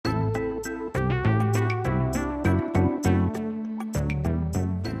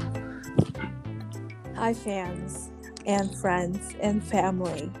Hi, fans and friends and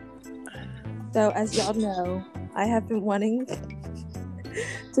family. So, as y'all know, I have been wanting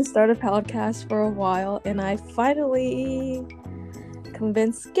to start a podcast for a while, and I finally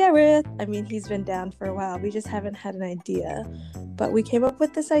convinced Dareth. I mean, he's been down for a while. We just haven't had an idea. But we came up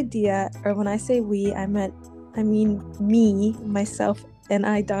with this idea, or when I say we, I mean me, myself,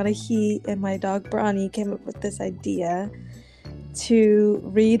 and Donna, he, and my dog Bronny came up with this idea to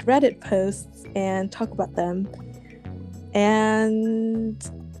read Reddit posts and talk about them. And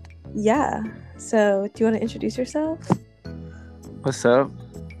yeah, so do you want to introduce yourself? What's up?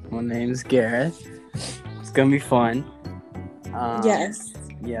 My name's Gareth. It's gonna be fun. Yes.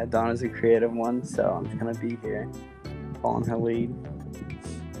 Yeah, Donna's a creative one, so I'm just gonna be here following her lead.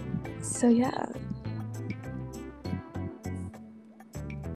 So yeah,